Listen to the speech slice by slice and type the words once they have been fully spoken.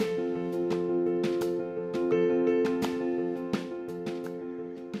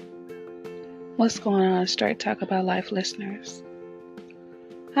What's going on, Straight Talk About Life listeners?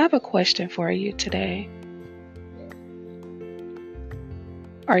 I have a question for you today.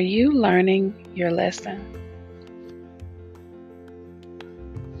 Are you learning your lesson?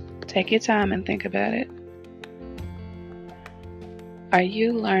 Take your time and think about it. Are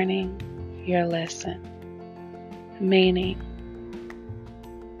you learning your lesson? Meaning,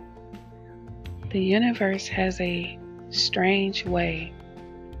 the universe has a strange way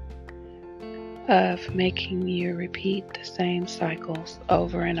of making you repeat the same cycles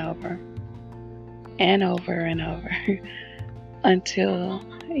over and over and over and over until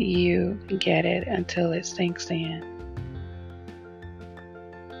you get it, until it sinks in.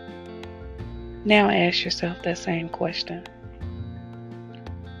 Now ask yourself that same question.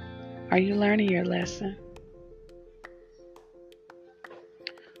 Are you learning your lesson?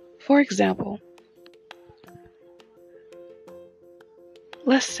 For example,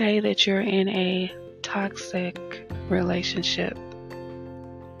 let's say that you're in a toxic relationship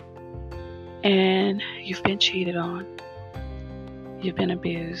and you've been cheated on, you've been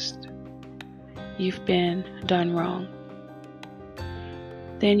abused, you've been done wrong.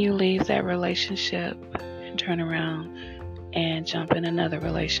 Then you leave that relationship and turn around and jump in another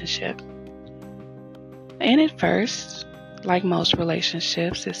relationship. And at first, like most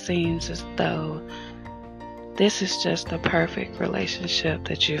relationships, it seems as though this is just the perfect relationship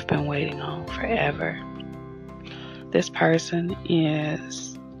that you've been waiting on forever. This person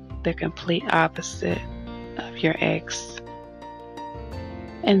is the complete opposite of your ex.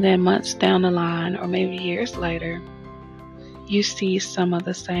 And then months down the line, or maybe years later, you see some of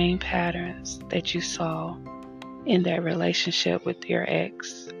the same patterns that you saw in that relationship with your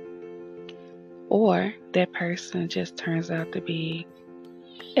ex. Or that person just turns out to be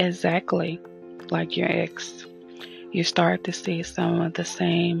exactly like your ex. You start to see some of the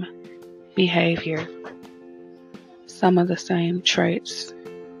same behavior, some of the same traits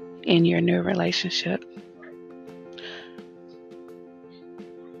in your new relationship.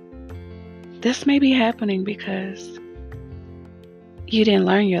 This may be happening because you didn't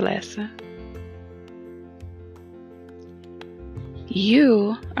learn your lesson.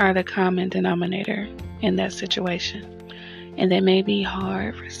 You are the common denominator in that situation, and that may be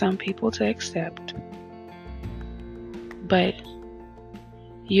hard for some people to accept. But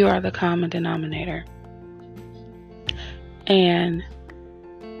you are the common denominator. And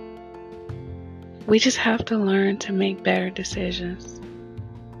we just have to learn to make better decisions.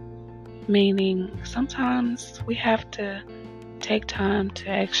 Meaning, sometimes we have to take time to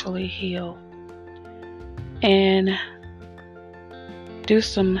actually heal and do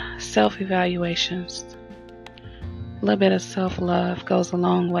some self-evaluations. A little bit of self-love goes a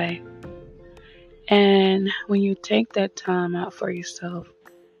long way. And when you take that time out for yourself,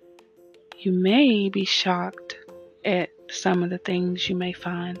 you may be shocked at some of the things you may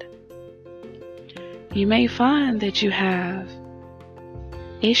find. You may find that you have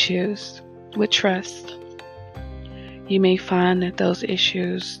issues with trust. You may find that those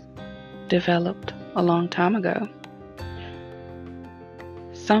issues developed a long time ago.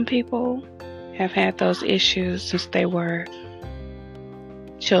 Some people have had those issues since they were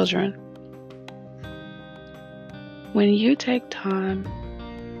children. When you take time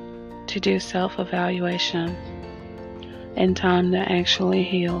to do self-evaluation and time to actually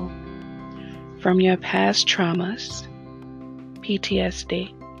heal from your past traumas,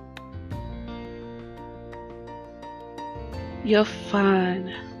 PTSD, you'll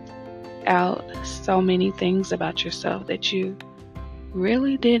find out so many things about yourself that you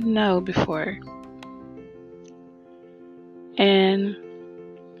really didn't know before. And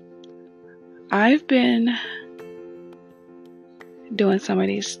I've been doing some of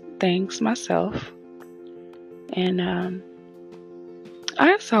these things myself. And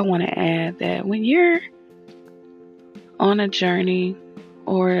I also want to add that when you're on a journey,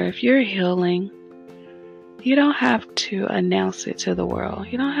 or if you're healing, you don't have to announce it to the world.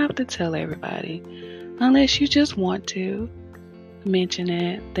 You don't have to tell everybody. Unless you just want to mention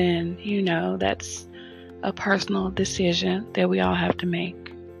it, then that's a personal decision that we all have to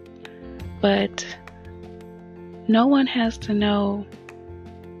make. But no one has to know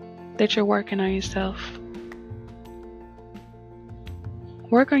that you're working on yourself.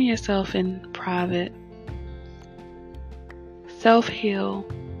 Work on yourself in private. Self-heal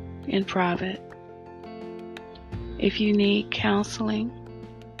in private. If you need counseling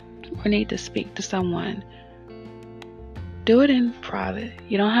or need to speak to someone, do it in private.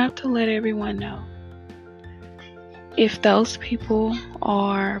 You don't have to let everyone know. If those people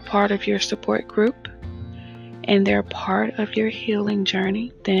are part of your support group and they're part of your healing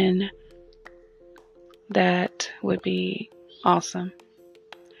journey, then that would be awesome.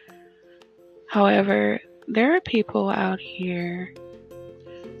 However, there are people out here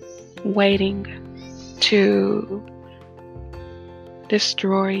waiting to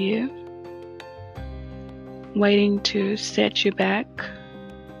destroy you, waiting to set you back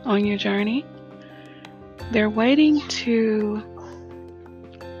on your journey. They're waiting to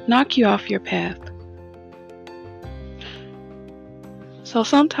knock you off your path. So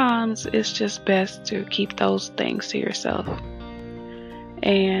sometimes it's just best to keep those things to yourself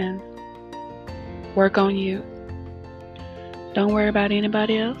and work on you. Don't worry about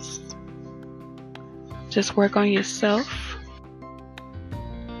anybody else. Just work on yourself.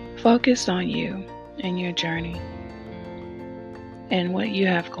 Focus on you and your journey and what you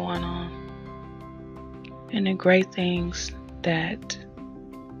have going on and the great things that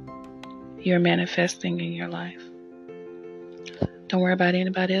you're manifesting in your life. Don't worry about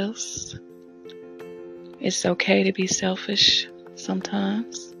anybody else. It's okay to be selfish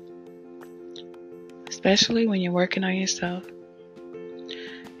sometimes, especially when you're working on yourself.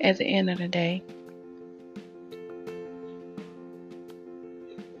 At the end of the day,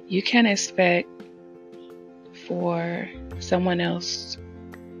 you can't expect for someone else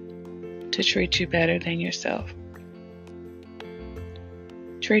to treat you better than yourself.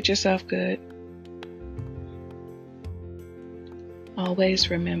 Treat yourself good. Always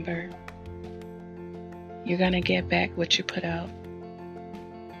remember, you're going to get back what you put out.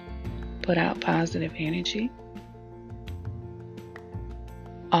 Put out positive energy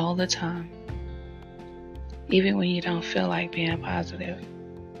all the time, even when you don't feel like being positive.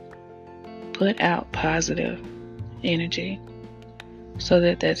 Put out positive energy so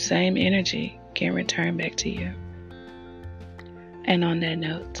that same energy can return back to you. And on that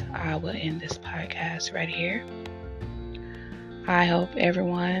note, I will end this podcast right here. I hope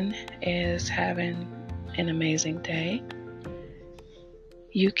everyone is having an amazing day.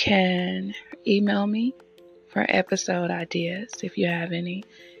 You can email me for episode ideas if you have any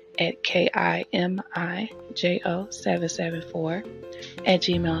at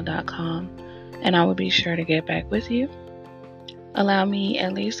KIMIJO774@gmail.com, and I will be sure to get back with you. Allow me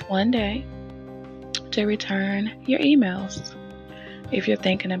at least one day to return your emails. If you're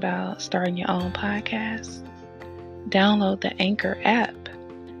thinking about starting your own podcast, download the Anchor app.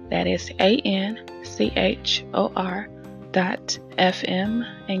 That is ANCHOR.FM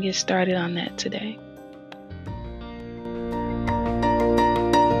and get started on that today.